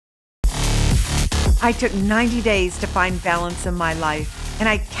I took 90 days to find balance in my life, and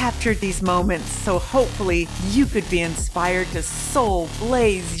I captured these moments so hopefully you could be inspired to soul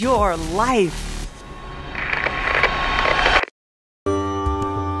blaze your life.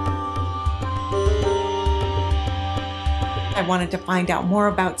 I wanted to find out more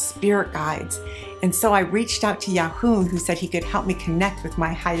about spirit guides, and so I reached out to Jeroen, who said he could help me connect with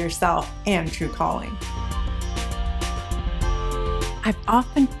my higher self and true calling. I've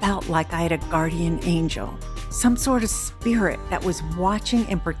often felt like I had a guardian angel, some sort of spirit that was watching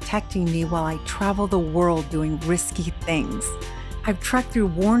and protecting me while I traveled the world doing risky things. I've trekked through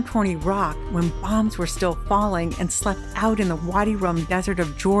war-torn Iraq when bombs were still falling and slept out in the Wadi Rum desert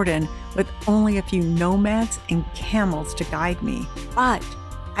of Jordan with only a few nomads and camels to guide me. But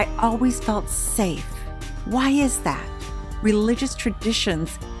I always felt safe. Why is that? Religious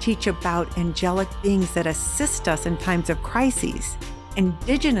traditions teach about angelic beings that assist us in times of crises.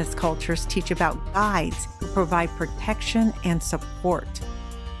 Indigenous cultures teach about guides who provide protection and support.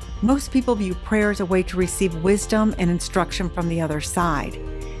 Most people view prayer as a way to receive wisdom and instruction from the other side.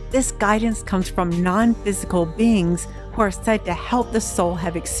 This guidance comes from non-physical beings who are said to help the soul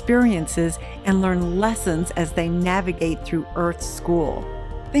have experiences and learn lessons as they navigate through Earth's school.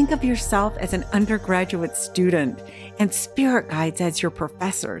 Think of yourself as an undergraduate student and spirit guides as your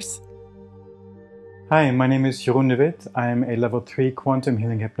professors. Hi, my name is Jeroen de Wit. I am a level 3 quantum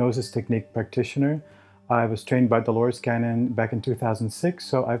healing hypnosis technique practitioner. I was trained by Dolores Cannon back in 2006,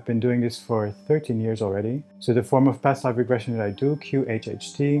 so I've been doing this for 13 years already. So the form of past life regression that I do,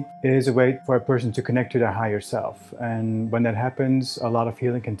 QHHT, is a way for a person to connect to their higher self. And when that happens, a lot of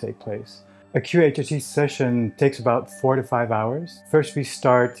healing can take place. A QHHT session takes about 4 to 5 hours. First, we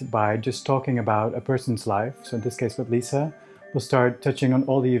start by just talking about a person's life. So in this case with Lisa, we'll start touching on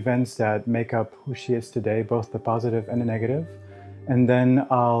all the events that make up who she is today, both the positive and the negative. And then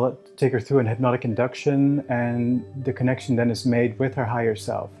I'll take her through an hypnotic induction, and the connection then is made with her higher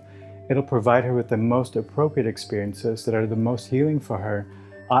self. It'll provide her with the most appropriate experiences that are the most healing for her.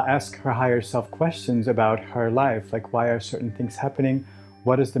 I'll ask her higher self questions about her life, like why are certain things happening?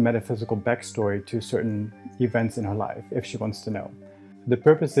 What is the metaphysical backstory to certain events in her life, if she wants to know. The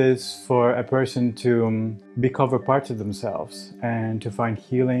purpose is for a person to recover parts of themselves and to find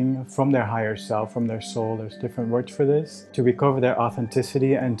healing from their higher self, from their soul. There's different words for this. To recover their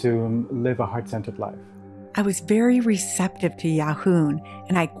authenticity and to live a heart-centered life. I was very receptive to Jeroen,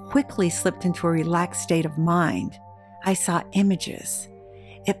 and I quickly slipped into a relaxed state of mind. I saw images.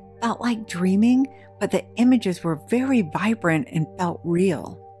 It felt like dreaming, but the images were very vibrant and felt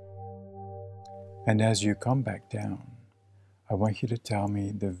real. And as you come back down, I want you to tell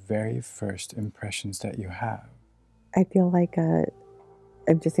me the very first impressions that you have. I feel like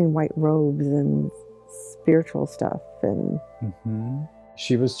I'm just in white robes and spiritual stuff. And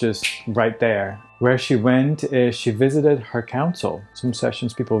She was just right there. Where she went is she visited her council. Some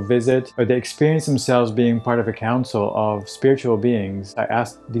sessions people visit, or they experience themselves being part of a council of spiritual beings. I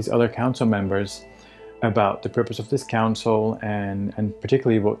asked these other council members about the purpose of this council and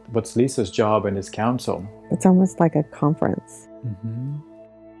particularly what's Lisa's job in this council. It's almost like a conference.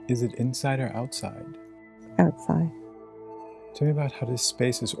 Is it inside or outside? Outside. Tell me about how this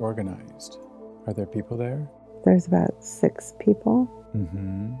space is organized. Are there people there? There's about 6 people.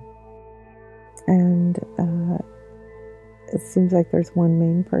 And it seems like there's one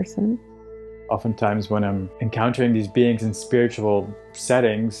main person. Oftentimes when I'm encountering these beings in spiritual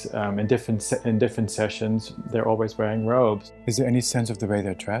settings, in different sessions, they're always wearing robes. Is there any sense of the way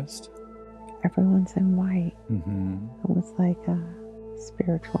they're dressed? Everyone's in white. Almost like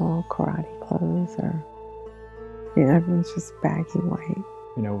spiritual karate clothes, or everyone's just baggy white.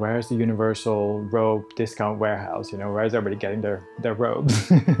 Where's the universal robe discount warehouse? Where's everybody getting their robes?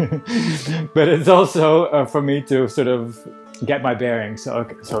 But it's also for me to sort of get my bearings. So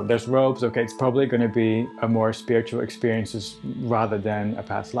there's robes. Okay, it's probably going to be a more spiritual experiences rather than a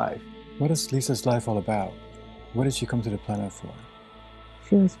past life. What is Lisa's life all about? What did she come to the planet for?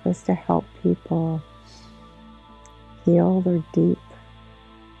 She was supposed to help people heal their deep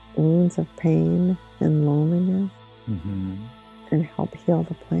wounds of pain and loneliness. And help heal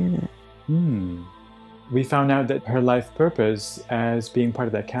the planet. We found out that her life purpose as being part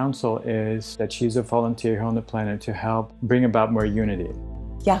of that council is that she's a volunteer here on the planet to help bring about more unity.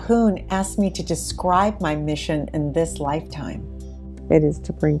 Jeroen asked me to describe my mission in this lifetime. It is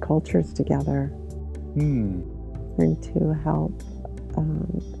to bring cultures together and to help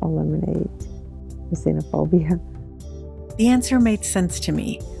eliminate xenophobia. The answer made sense to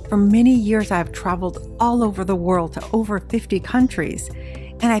me. For many years, I've traveled all over the world to over 50 countries,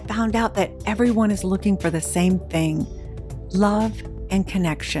 and I found out that everyone is looking for the same thing: love and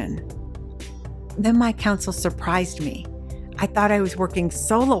connection. Then my counsel surprised me. I thought I was working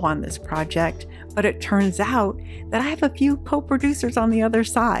solo on this project, but it turns out that I have a few co-producers on the other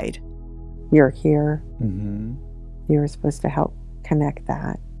side. You're here. Mm-hmm. You're supposed to help connect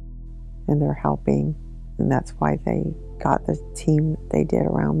that. And they're helping. And that's why they got the team they did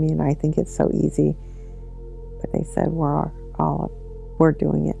around me. And I think it's so easy. But they said, we're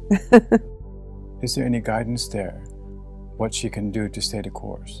doing it. Is there any guidance there? What she can do to stay the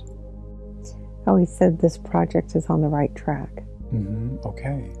course? Oh, he said this project is on the right track. Mm-hmm.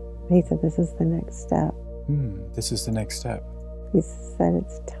 Okay. He said this is the next step. This is the next step. He said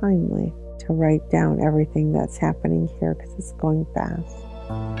it's timely to write down everything that's happening here because it's going fast.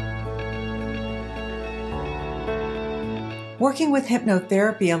 Working with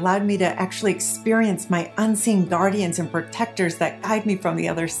hypnotherapy allowed me to actually experience my unseen guardians and protectors that guide me from the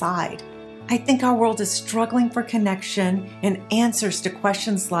other side. I think our world is struggling for connection and answers to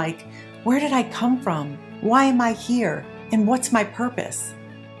questions like, where did I come from? Why am I here? And what's my purpose?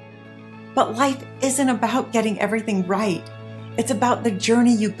 But life isn't about getting everything right. It's about the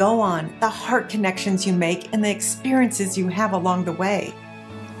journey you go on, the heart connections you make, and the experiences you have along the way.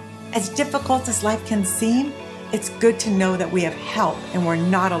 As difficult as life can seem, it's good to know that we have help and we're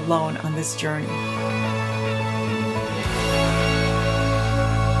not alone on this journey.